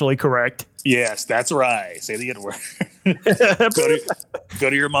is factually correct. Yes, that's right. Say the N-word. Go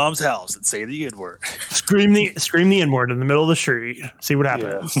to your mom's house and say the N-word. Scream the N-word in the middle of the street. See what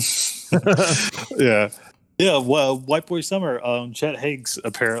happens. Yeah. Yeah, well, White Boy Summer, Chet Hanks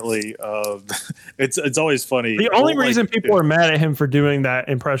apparently. It's always funny. The only reason people are mad at him for doing that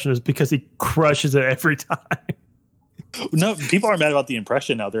impression is because he crushes it every time. No, people aren't mad about the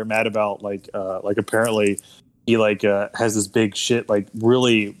impression now. They're mad about like apparently he has this big shit, like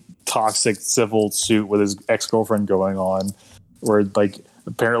really toxic civil suit with his ex-girlfriend going on, where like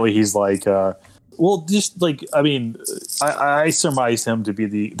apparently he's like well, just like, I mean, I surmise him to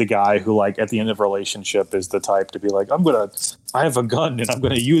be the guy who, like, at the end of a relationship is the type to be like, I have a gun and I'm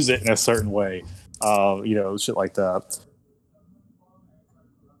going to use it in a certain way. Shit like that.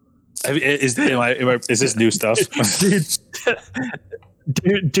 Is this new stuff?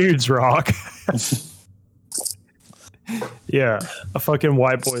 Dudes rock. Yeah, a fucking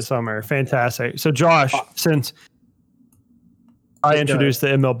White Boy Summer. Fantastic. So, Josh, since I introduced the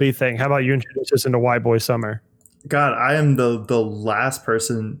MLB thing, how about you introduce us into White Boy Summer? God, I am the last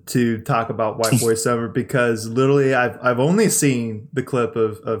person to talk about White Boy Summer because literally I've only seen the clip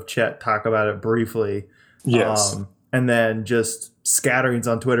of Chet talk about it briefly. Yes. And then just scatterings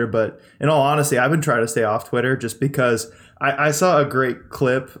on Twitter. But in all honesty, I've been trying to stay off Twitter just because I saw a great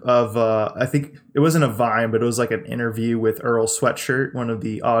clip of, I think it wasn't a Vine, but it was like an interview with Earl Sweatshirt, one of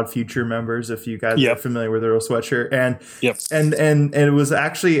the Odd Future members, if you guys are familiar with Earl Sweatshirt. And it was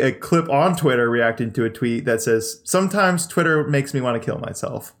actually a clip on Twitter reacting to a tweet that says, sometimes Twitter makes me want to kill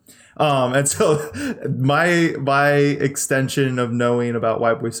myself. And so my extension of knowing about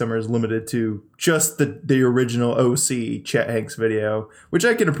White Boy Summer is limited to just the original OC Chet Hanks video, which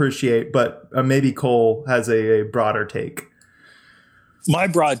I can appreciate, but maybe Cole has a broader take. My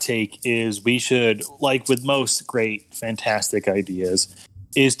broad take is we should, like with most great, fantastic ideas,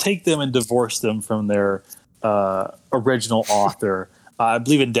 is take them and divorce them from their original author. I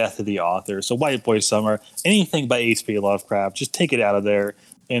believe in death of the author. So White Boy Summer, anything by H.P. Lovecraft, just take it out of there.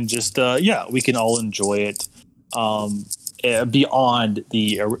 And just, we can all enjoy it beyond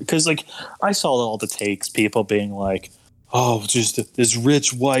because, like, I saw all the takes, people being like, oh, just this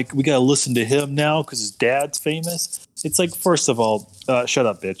rich white, we got to listen to him now because his dad's famous. It's like, first of all, shut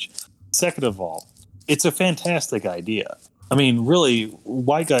up, bitch. Second of all, it's a fantastic idea. I mean, really,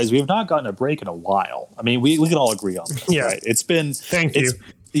 white guys, we have not gotten a break in a while. I mean, we can all agree on this, right? It's been... Thank you.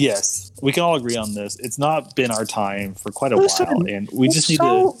 Yes, we can all agree on this. It's not been our time for quite a while, and we just need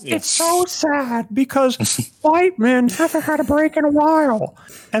to... It's so sad because white men haven't had a break in a while.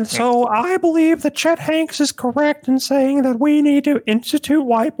 And so I believe that Chet Hanks is correct in saying that we need to institute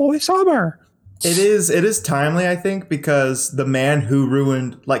White Boy Summer. It is timely, I think, because the man who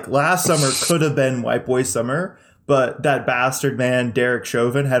ruined... Like, last summer could have been White Boy Summer, but that bastard man, Derek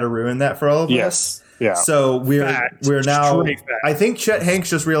Chauvin, had to ruin that for all of us. Yeah. So we're now. I think Chet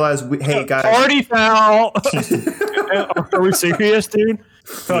Hanks just realized, hey guys, party foul. Are we serious, dude?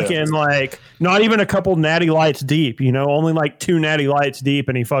 Fucking like not even a couple natty lights deep. Only like 2 natty lights deep,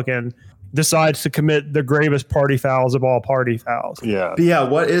 and he fucking decides to commit the gravest party fouls of all party fouls. Yeah. But yeah,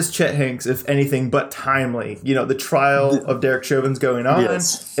 what is Chet Hanks, if anything, but timely? The trial of Derek Chauvin's going on.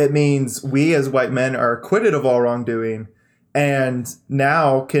 Yes. It means we as white men are acquitted of all wrongdoing. And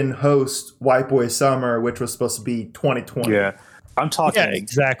now can host White Boy Summer, which was supposed to be 2020. Yeah, I'm talking. Yeah,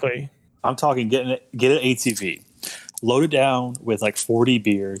 exactly. I'm talking. Get an ATV, load it down with like 40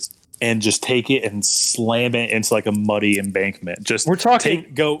 beers, and just take it and slam it into like a muddy embankment. We're talking.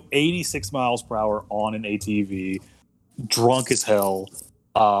 Go 86 miles per hour on an ATV, drunk as hell,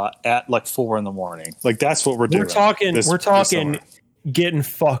 at like 4 a.m. Like that's what we're doing. We're talking getting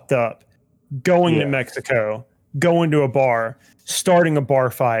fucked up, going to Mexico. Going to a bar, starting a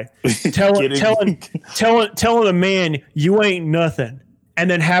bar fight, telling a man you ain't nothing, and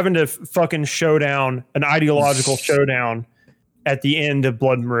then having to fucking showdown, an ideological showdown at the end of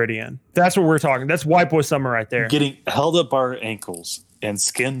Blood Meridian. That's what we're talking. That's White Boy Summer right there. Getting held up by our ankles and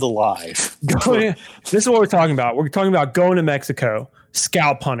skinned alive. This is what we're talking about. We're talking about going to Mexico,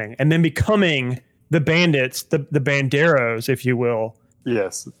 scalp hunting, and then becoming the bandits, the banderos, if you will.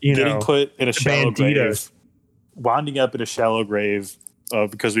 Yes. Getting put in a shallow grave. Winding up in a shallow grave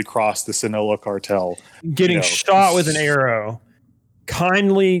because we crossed the Sinaloa cartel. Getting shot with an arrow,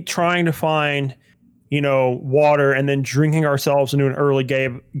 kindly trying to find, water, and then drinking ourselves into an early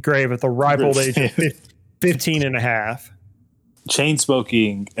grave at the ripe old age of 15 and a half. Chain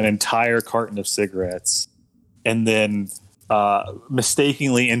smoking an entire carton of cigarettes, and then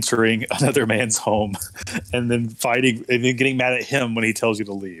mistakenly entering another man's home, and then fighting, and then getting mad at him when he tells you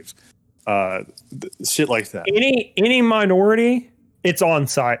to leave. shit like that. Any minority, it's on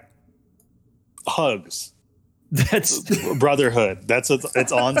site. Hugs. That's Brotherhood.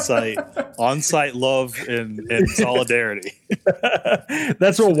 It's on site love and solidarity.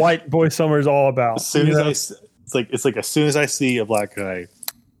 That's what White Boy Summer is all about. As soon as it's like as soon as I see a black guy,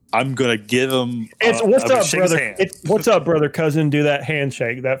 I'm gonna give him. What's up, brother? What's up, brother? Cousin, do that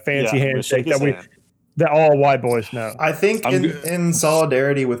handshake, that fancy handshake that all white boys know. I think in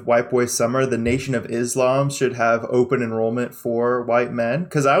solidarity with White Boy Summer, the Nation of Islam should have open enrollment for white men,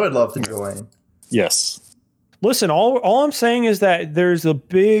 because I would love to join. Yes. Listen, all I'm saying is that there's a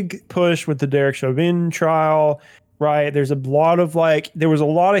big push with the Derek Chauvin trial, right? There was a lot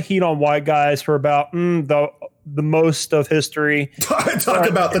of heat on white guys for about the most of history. Talk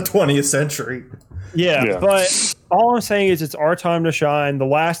about the 20th century. Yeah, but all I'm saying is it's our time to shine. The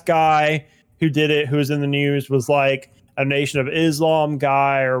last guy who did it, who was in the news, was like a Nation of Islam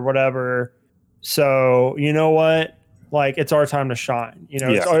guy or whatever. So you know what? Like, it's our time to shine. You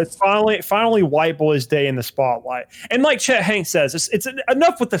know, it's finally white boys' day in the spotlight. And like Chet Hanks says, it's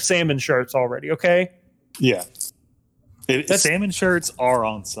enough with the salmon shirts already. Okay. Yeah. Salmon shirts are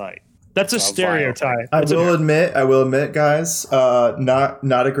on site. That's a stereotype. I will admit, guys, not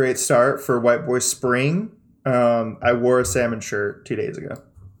a great start for White Boy Spring. I wore a salmon shirt 2 days ago.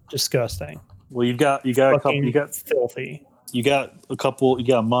 Disgusting. Well, you got a couple. You got filthy. You got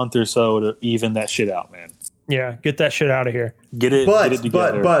a month or so to even that shit out, man. Yeah, get that shit out of here. Get it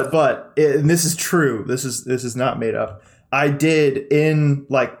together. But and this is true. This is not made up. I did, in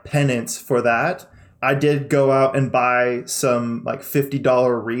like penance for that, I did go out and buy some like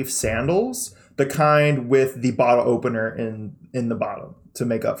 $50 Reef sandals, the kind with the bottle opener in the bottom, to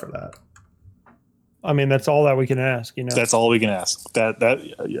make up for that. I mean, that's all that we can ask, you know. That's all we can ask. That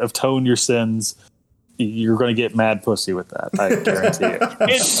atone your sins. You're going to get mad pussy with that. I guarantee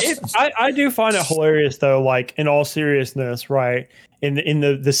it. I do find it hilarious, though. Like, in all seriousness, right? In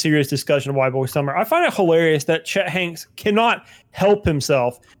the serious discussion of White Boy Summer, I find it hilarious that Chet Hanks cannot help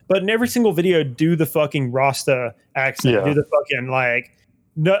himself, but in every single video, do the fucking Rasta accent, do the fucking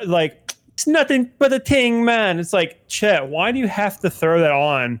it's nothing but a ting, man. It's like, Chet, why do you have to throw that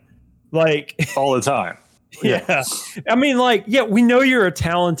on, like, all the time? Yeah. I mean, like, we know you're a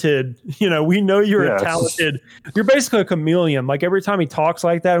talented, you're you're basically a chameleon. Like, every time he talks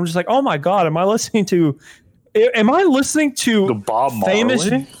like that, I'm just like, oh my God, am I listening to the Bob famous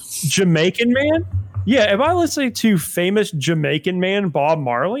Marley? Jamaican man? Yeah. Am I listening to famous Jamaican man, Bob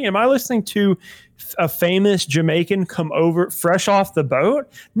Marley? Am I listening to a famous Jamaican come over fresh off the boat?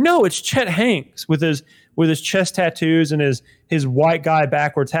 No, it's Chet Hanks with his chest tattoos and his white guy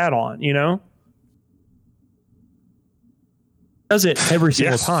backwards hat on, you know? Does it every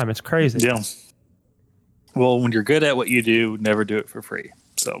single time. It's crazy. Yeah. Well, when you're good at what you do, never do it for free.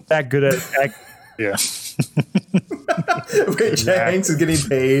 So that good at yeah. Wait, Chet Hanks is getting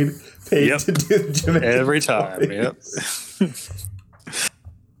paid to do the Jamaican every time. voice. Yep.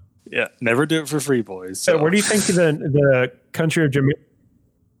 Yeah, never do it for free, boys. So where do you think the country of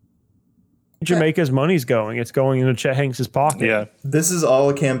Jamaica's money's going? It's going into Chet Hanks's pocket. Yeah. This is all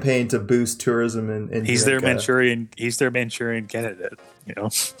a campaign to boost tourism in he's Jamaica. He's their Manchurian candidate, you know.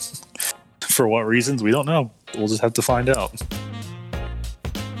 For what reasons, we don't know. We'll just have to find out.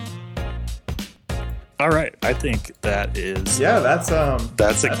 All right, I think that is that's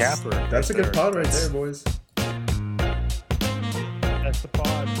a capper. That's a good pod right there, boys.